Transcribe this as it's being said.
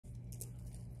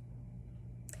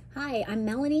Hi, I'm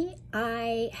Melanie.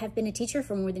 I have been a teacher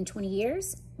for more than 20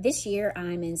 years. This year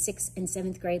I'm in 6th and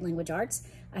 7th grade language arts.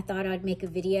 I thought I'd make a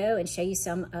video and show you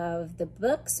some of the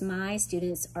books my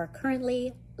students are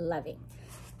currently loving.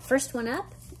 First one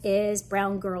up is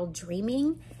Brown Girl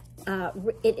Dreaming.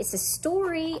 It's a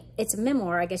story, it's a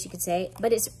memoir, I guess you could say,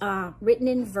 but it's written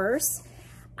in verse.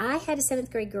 I had a 7th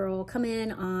grade girl come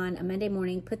in on a Monday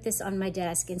morning, put this on my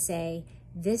desk and say,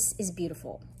 "This is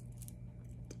beautiful."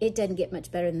 It doesn't get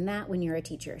much better than that when you're a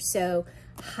teacher. So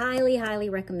highly, highly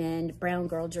recommend Brown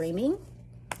Girl Dreaming.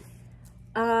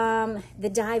 The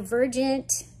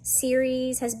Divergent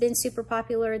series has been super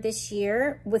popular this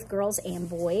year with girls and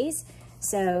boys.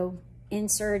 So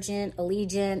Insurgent,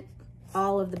 Allegiant,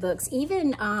 all of the books,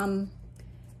 even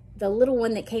the little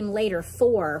one that came later,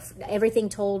 4, everything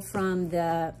told from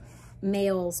the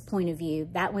male's point of view.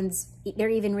 That one's, they're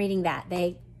even reading that.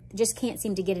 They just can't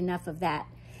seem to get enough of that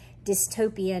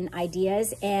dystopian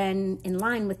ideas. And in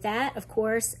line with that, of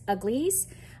course, Uglies.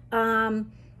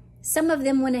 Some of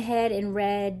them went ahead and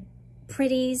read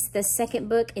Pretties, the second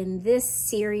book in this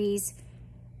series,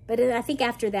 but I think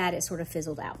after that it sort of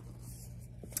fizzled out.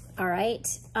 All right.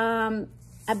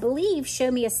 I believe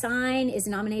Show Me a Sign is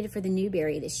nominated for the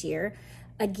Newbery this year.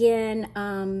 Again,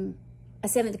 a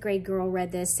 7th grade girl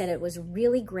read this, said it was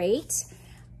really great.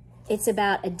 It's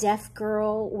about a deaf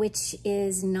girl, which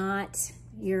is not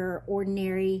your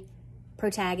ordinary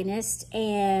protagonist.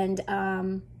 And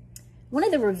one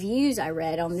of the reviews I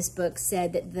read on this book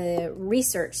said that the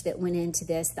research that went into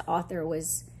this, the author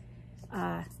was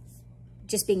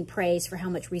just being praised for how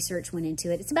much research went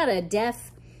into it. It's about a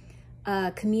deaf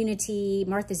community,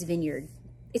 Martha's Vineyard.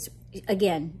 It's,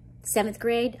 again, 7th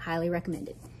grade, highly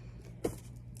recommended.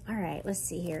 All right, let's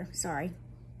see here. Sorry.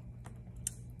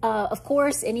 Of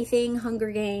course, anything Hunger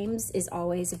Games is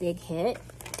always a big hit.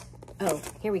 Oh,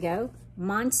 here we go.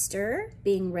 Monster,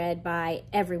 being read by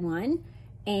everyone,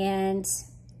 and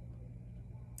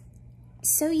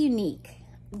so unique.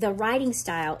 The writing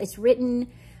style, it's written,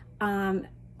 it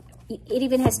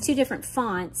even has 2 different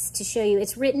fonts to show you.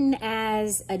 It's written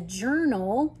as a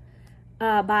journal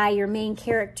by your main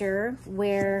character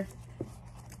where,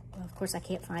 well, of course I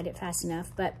can't find it fast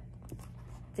enough, but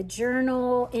the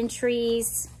journal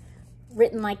entries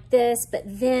written like this, but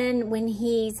then when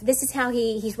this is how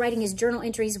he's writing his journal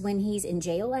entries when he's in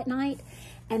jail at night.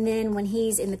 And then when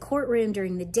he's in the courtroom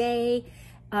during the day,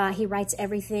 he writes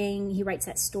everything. He writes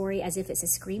that story as if it's a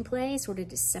screenplay, sort of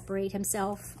to separate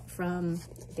himself from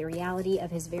the reality of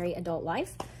his very adult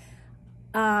life.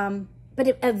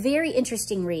 But a very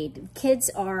interesting read. Kids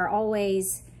are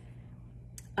always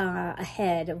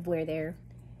ahead of where they're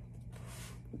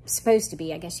supposed to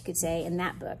be, I guess you could say, in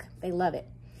that book. They love it.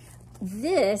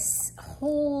 This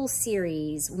whole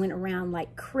series went around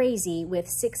like crazy with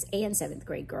 6th and 7th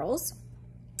grade girls.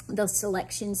 The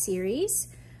Selection series.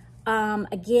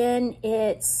 Again,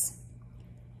 it's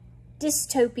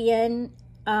dystopian,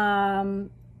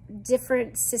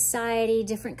 different society,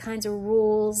 different kinds of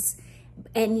rules,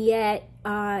 and yet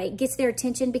it gets their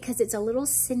attention because it's a little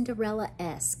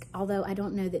Cinderella-esque, although I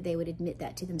don't know that they would admit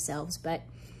that to themselves, but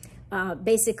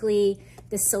basically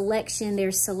the selection,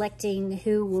 they're selecting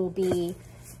who will be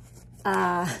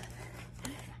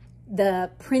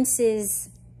the princes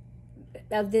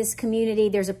of this community.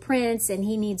 There's a prince and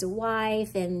he needs a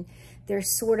wife, and they're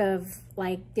sort of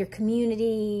like their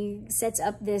community sets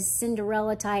up this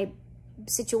Cinderella type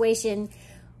situation,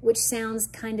 which sounds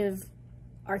kind of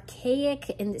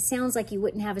archaic, and it sounds like you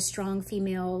wouldn't have a strong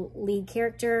female lead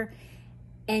character.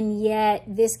 And yet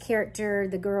this character,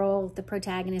 the girl, the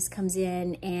protagonist, comes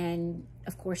in and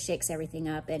of course shakes everything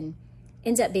up and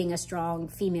ends up being a strong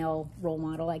female role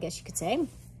model, I guess you could say.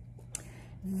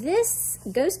 This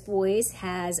Ghost Boys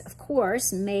has, of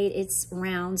course, made its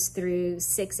rounds through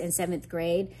 6th and 7th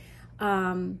grade.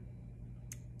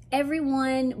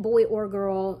 Everyone, boy or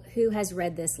girl, who has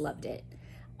read this loved it.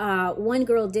 One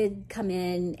girl did come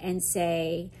in and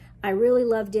say, "I really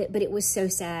loved it, but it was so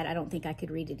sad, I don't think I could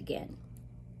read it again."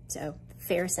 So,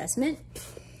 fair assessment.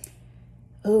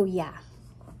 Oh, yeah.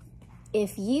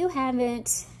 If you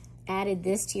haven't added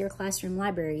this to your classroom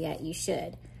library yet, you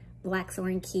should.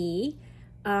 Blackthorn Key.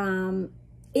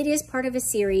 It is part of a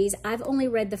series. I've only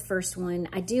read the first one.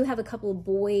 I do have a couple of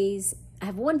boys. I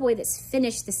have one boy that's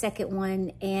finished the second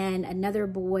one and another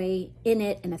boy in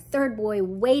it and a third boy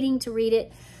waiting to read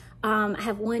it. I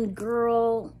have one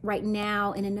girl right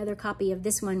now and another copy of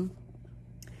this one.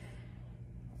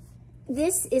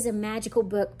 This is a magical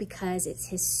book because it's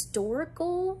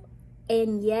historical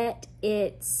and yet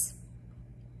it's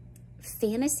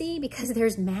fantasy because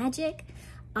there's magic.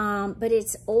 But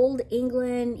it's old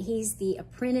England. He's the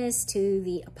apprentice to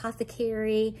the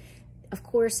apothecary. Of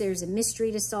course, there's a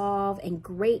mystery to solve and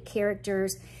great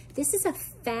characters. This is a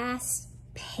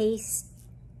fast-paced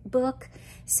book,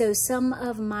 so some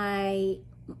of my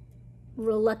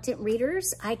reluctant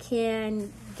readers, I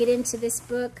can get into this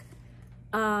book.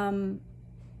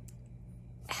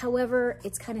 However,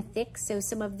 it's kind of thick, so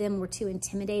some of them were too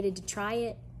intimidated to try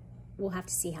it. We'll have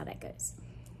to see how that goes.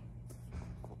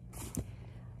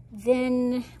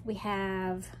 Then we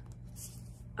have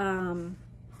A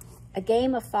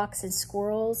Game of Fox and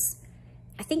Squirrels.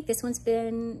 I think this one's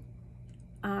been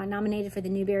nominated for the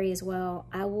Newbery as well.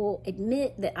 I will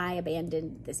admit that I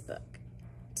abandoned this book.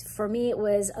 For me, it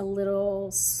was a little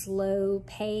slow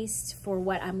paced for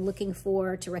what I'm looking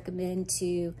for to recommend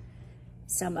to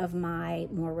some of my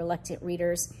more reluctant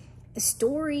readers. The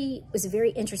story was a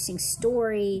very interesting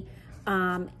story.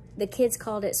 The kids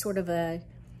called it sort of a,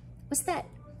 what's that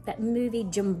movie,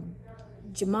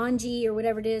 Jumanji or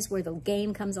whatever it is, where the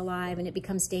game comes alive and it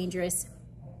becomes dangerous.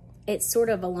 It's sort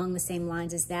of along the same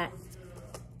lines as that.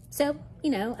 So, you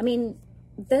know, I mean,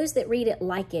 those that read it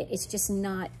like it. It's just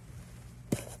not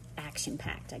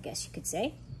action-packed, I guess you could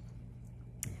say.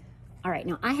 All right,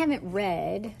 now I haven't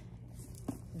read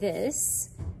this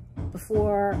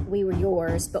before We Were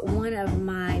Yours, but one of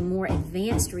my more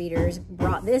advanced readers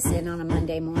brought this in on a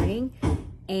Monday morning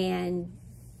and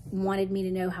wanted me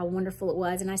to know how wonderful it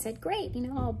was. And I said, great, you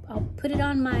know, I'll put it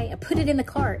on I put it in the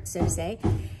cart, so to say.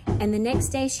 And the next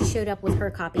day she showed up with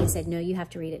her copy and said, no, you have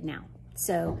to read it now.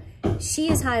 So she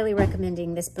is highly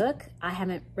recommending this book. I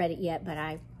haven't read it yet, but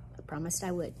I promised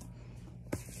I would,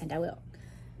 and I will.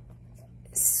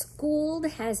 Schooled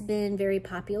has been very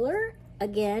popular.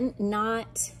 Again,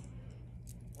 not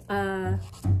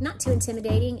too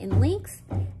intimidating in length.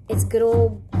 It's good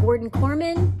old Gordon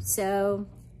Korman, so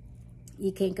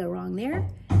you can't go wrong there.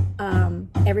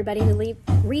 Everybody who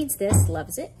reads this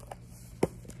loves it.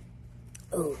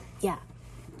 Oh, yeah.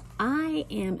 I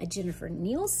am a Jennifer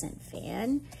Nielsen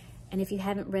fan, and if you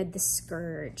haven't read The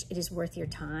Scourge, it is worth your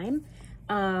time.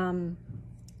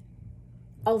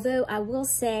 Although I will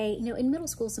say, you know, in middle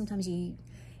school, sometimes you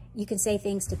can say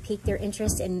things to pique their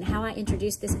interest, and how I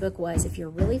introduced this book was, if you're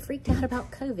really freaked out about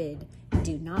COVID,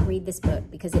 do not read this book,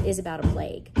 because it is about a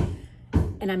plague,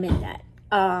 and I meant that.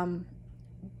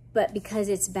 But because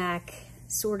it's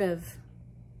sort of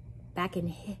back in,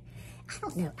 I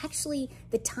don't know, actually,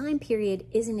 the time period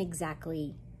isn't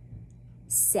exactly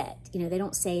set. You know, they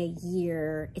don't say a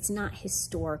year. It's not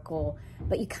historical,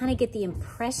 but you kind of get the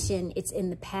impression it's in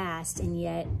the past, and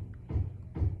yet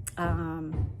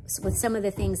so with some of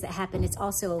the things that happen, it's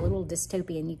also a little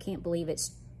dystopian. You can't believe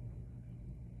it's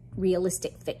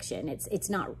realistic fiction. It's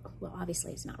not, well,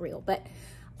 obviously it's not real, but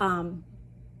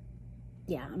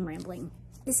yeah, I'm rambling.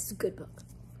 This is a good book.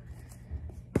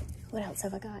 What else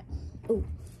have I got? Oh,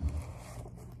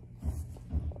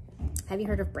 have you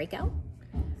heard of Breakout?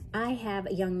 I have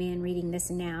a young man reading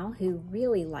this now who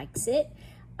really likes it.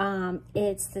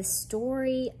 It's the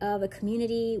story of a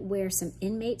community where some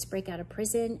inmates break out of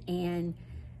prison, and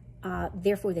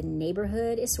therefore the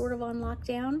neighborhood is sort of on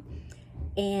lockdown.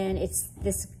 And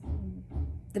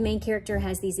the main character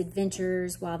has these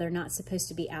adventures while they're not supposed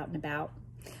to be out and about.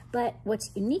 But what's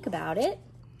unique about it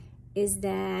is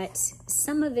that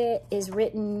some of it is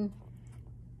written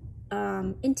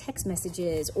in text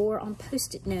messages or on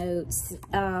Post-it notes.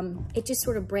 It just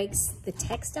sort of breaks the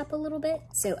text up a little bit.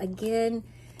 So again,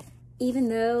 even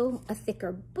though a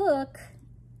thicker book,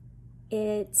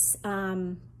 it's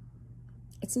not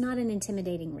an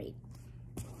intimidating read.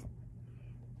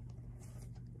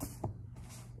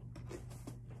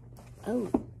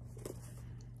 Oh,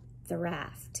 The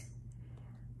Raft.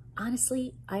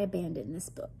 Honestly, I abandoned this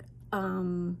book.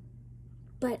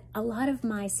 But a lot of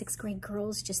my 6th grade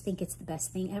girls just think it's the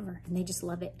best thing ever, and they just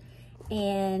love it.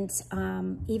 And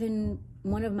even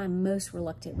one of my most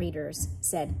reluctant readers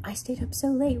said, I stayed up so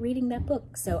late reading that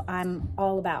book. So I'm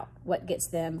all about what gets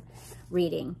them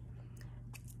reading.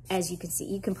 As you can see,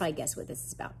 you can probably guess what this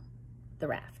is about, The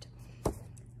Raft.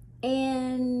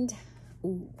 And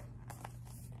ooh,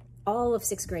 all of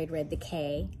 6th grade read The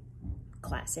K,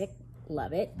 classic,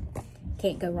 love it.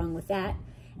 Can't go wrong with that.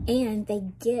 And they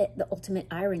get the ultimate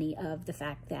irony of the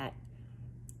fact that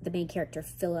the main character,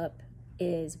 Philip,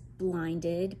 is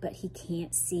blinded, but he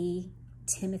can't see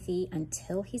Timothy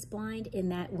until he's blind, in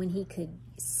that when he could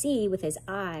see with his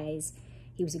eyes,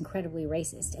 he was incredibly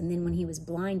racist. And then when he was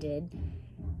blinded,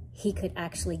 he could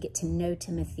actually get to know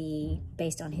Timothy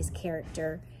based on his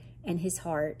character and his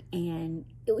heart. And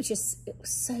it was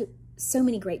so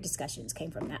many great discussions came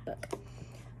from that book.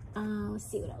 Let's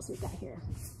see what else we've got here.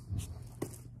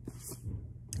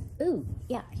 Ooh,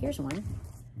 yeah, here's one.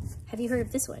 Have you heard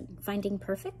of this one? Finding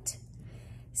Perfect?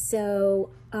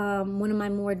 So one of my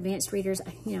more advanced readers,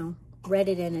 read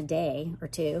it in a day or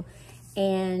two,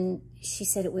 and she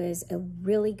said it was a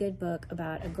really good book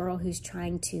about a girl who's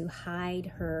trying to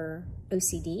hide her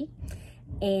OCD,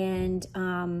 and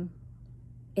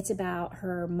it's about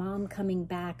her mom coming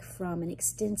back from an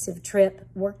extensive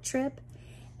work trip,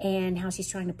 and how she's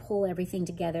trying to pull everything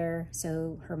together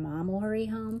so her mom will hurry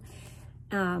home.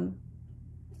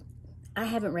 I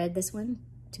haven't read this one,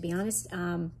 to be honest,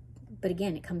 but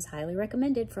again, it comes highly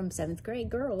recommended from 7th grade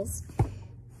girls.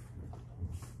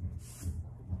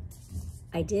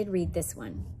 I did read this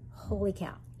one. Holy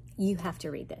cow. You have to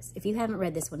read this. If you haven't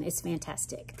read this one, it's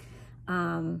fantastic.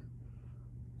 I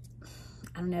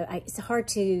don't know. It's hard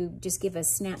to just give a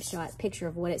snapshot picture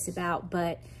of what it's about,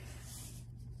 but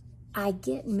I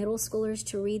get middle schoolers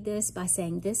to read this by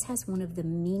saying this has one of the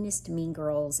meanest mean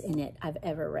girls in it I've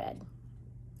ever read.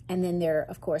 And then they're,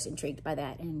 of course, intrigued by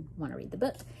that and want to read the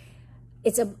book.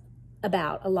 It's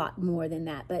about a lot more than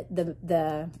that, but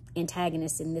the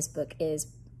antagonist in this book is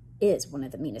one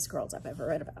of the meanest girls I've ever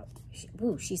read about.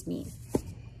 She's mean.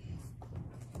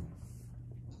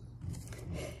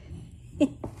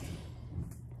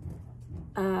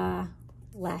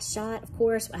 Last Shot, of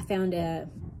course. I found a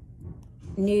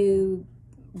new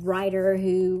writer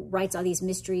who writes all these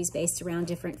mysteries based around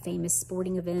different famous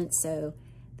sporting events, so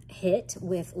hit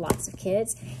with lots of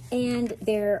kids. And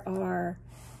there are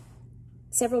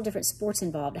several different sports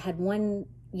involved. I had one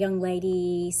young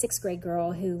lady, 6th grade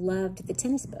girl, who loved the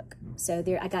tennis book. So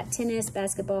I got tennis,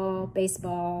 basketball,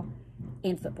 baseball,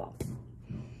 and football.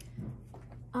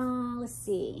 Let's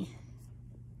see.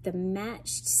 The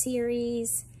Matched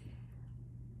series.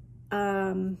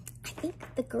 I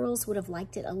think the girls would have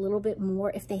liked it a little bit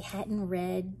more if they hadn't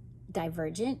read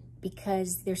Divergent,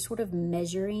 because they're sort of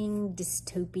measuring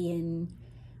dystopian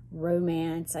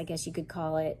romance, I guess you could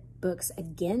call it, books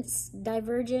against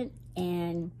Divergent.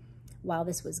 And while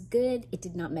this was good, it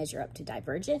did not measure up to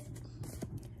Divergent.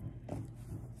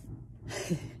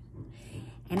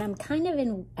 And I'm kind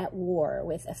of at war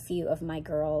with a few of my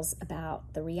girls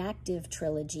about the Reactive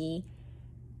trilogy.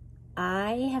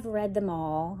 I have read them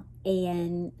all,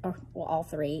 all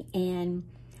three, and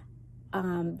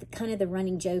kind of the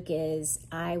running joke is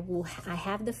I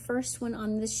have the first one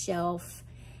on the shelf.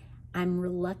 I'm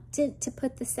reluctant to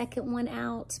put the second one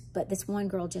out, but this one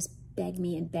girl just begged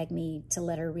me to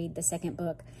let her read the second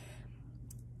book.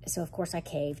 So of course I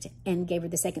caved and gave her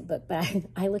the second book, but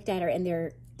I looked at her,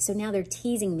 and so now they're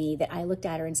teasing me that I looked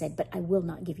at her and said, but I will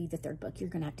not give you the third book. You're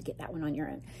going to have to get that one on your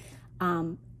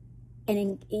own.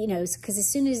 Because as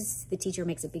soon as the teacher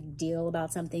makes a big deal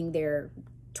about something, they're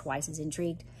twice as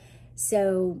intrigued.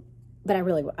 So, but I'm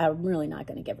really not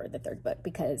going to give her the third book,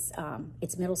 because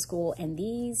it's middle school and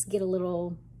these get a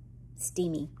little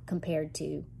steamy compared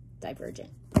to Divergent.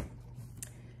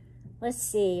 Let's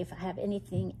see if I have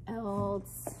anything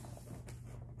else.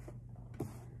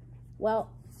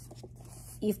 Well,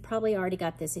 you've probably already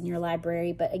got this in your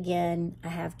library, but again, I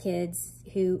have kids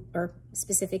or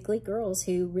specifically girls,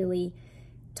 who really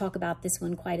talk about this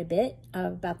one quite a bit,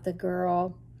 about the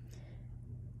girl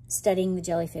studying the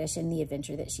jellyfish and the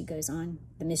adventure that she goes on,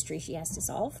 the mystery she has to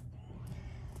solve.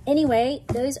 Anyway,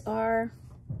 those are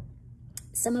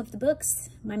some of the books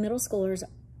my middle schoolers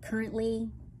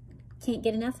currently can't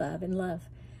get enough of and love.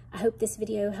 I hope this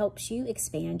video helps you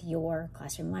expand your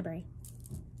classroom library.